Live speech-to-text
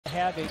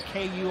Have a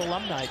KU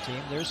alumni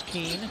team. There's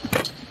Keene,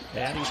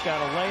 and he's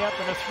got a layup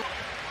and a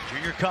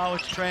junior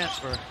college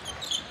transfer.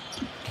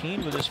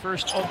 Keene with his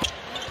first. Oh.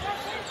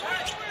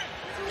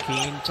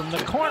 Keene from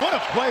the corner. What a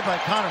play by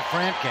Connor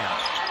Frankamp.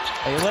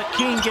 They let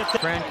Keene get the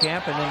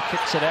Frankamp and then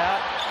kicks it out.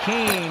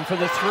 Keene for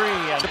the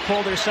three. And to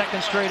pull their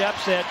second straight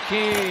upset.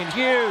 Keene,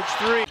 huge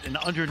three. And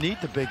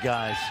underneath the big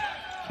guys.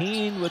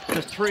 Keene with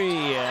the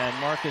three, and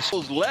Marcus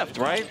left,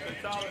 right?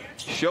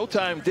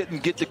 Showtime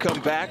didn't get to come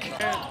back.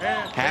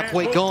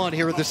 Halfway gone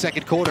here in the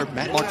second quarter.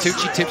 Matt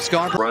Martucci tips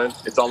Scarborough.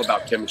 It's all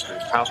about chemistry.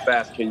 How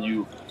fast can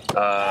you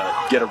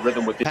get a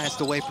rhythm with it? Passed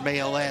away from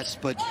ALS,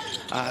 but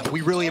we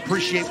really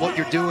appreciate what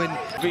you're doing.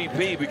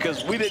 VP,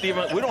 because we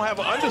don't have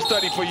an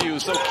understudy for you,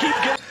 so keep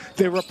getting.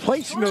 They're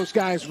replacing those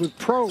guys with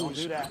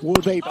pros.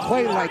 Will they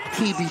play like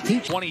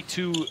TBT?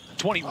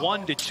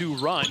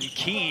 21-2 run.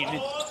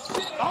 Keene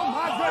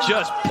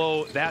just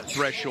below that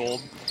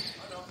threshold.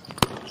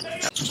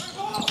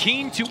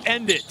 Keene to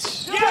end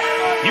it.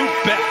 You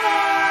bet.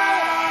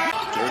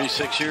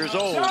 36 years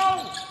old.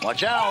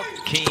 Watch out.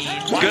 Keene.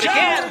 Good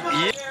again.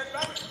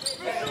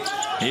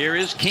 Yeah. Here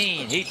is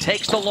Keene. He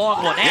takes the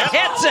long one and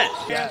hits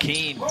it.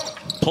 Keene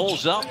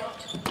pulls up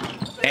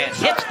and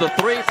hits the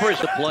three for his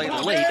play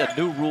late. A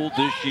new rule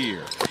this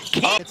year.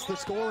 It's the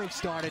scoring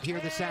started here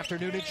this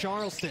afternoon in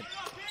Charleston.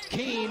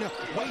 Keene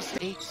wastes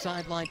 8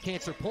 Sideline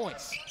Cancer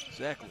points.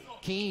 Exactly.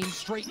 Keene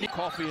straightening.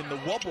 Coffee in the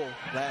wobble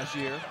last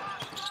year.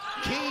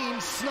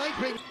 Keene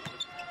sniping.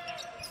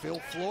 Phil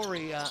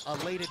Flory, a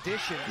late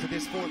addition to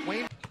this Fort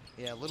Wayne.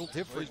 Yeah, a little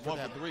different for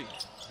them.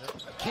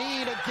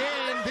 Keene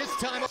again, this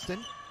time.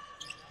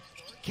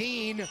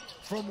 Keene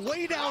from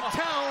way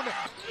downtown.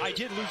 I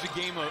did lose a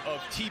game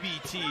of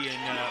TBT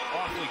in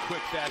awfully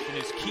quick fashion.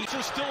 Is Keene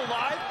still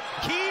alive?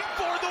 Keene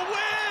for the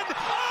win!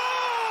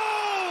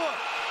 Oh!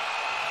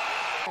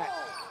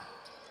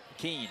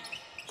 Keene.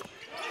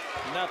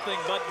 Nothing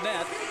but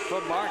net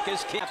for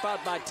Marcus. Cap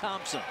out by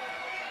Thompson.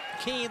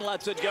 Keene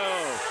lets it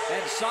go,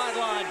 and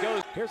Sideline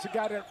goes. Here's a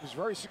guy that was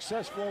very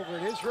successful over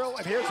in Israel,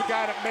 and here's a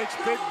guy that makes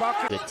big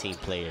buckets. Good team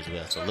player as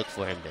well, so look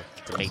for him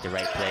to make the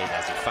right plays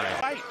as he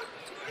finds. Right.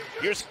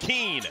 Here's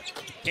Keene.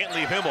 Can't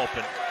leave him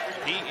open.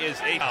 He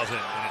is 8,000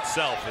 in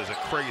itself is a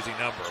crazy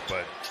number,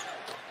 but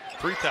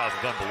 3,000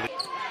 is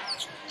unbelievable.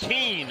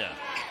 Keene.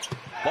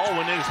 Ball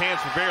went in his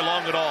hands for very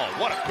long at all.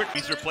 What a quick.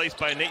 He's replaced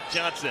by Nate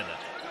Johnson.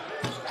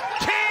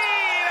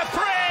 Keene, a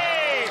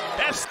three!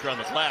 That's on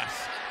the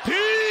glass.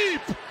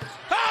 Deep!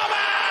 Oh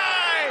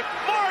my!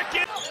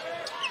 Marcus!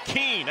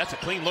 Keene, that's a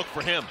clean look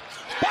for him.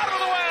 Bottom of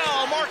the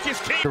well,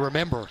 Marcus Keene. To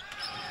remember,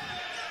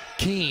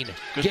 Keene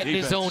getting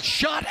his own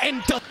shot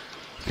and done.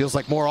 Feels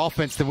like more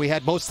offense than we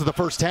had most of the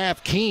first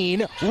half.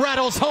 Keene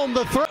rattles home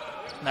the throw.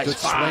 Nice good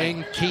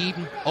swing.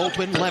 Keene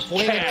open left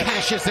wing and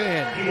cashes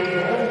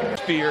in.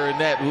 Fear in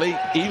that late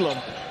Elam,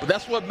 but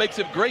that's what makes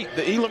it great.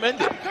 The Elam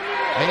ended.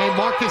 And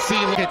Marcus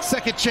Elam gets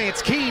second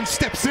chance. Keene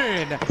steps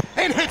in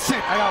and hits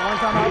it. I got one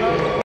time out.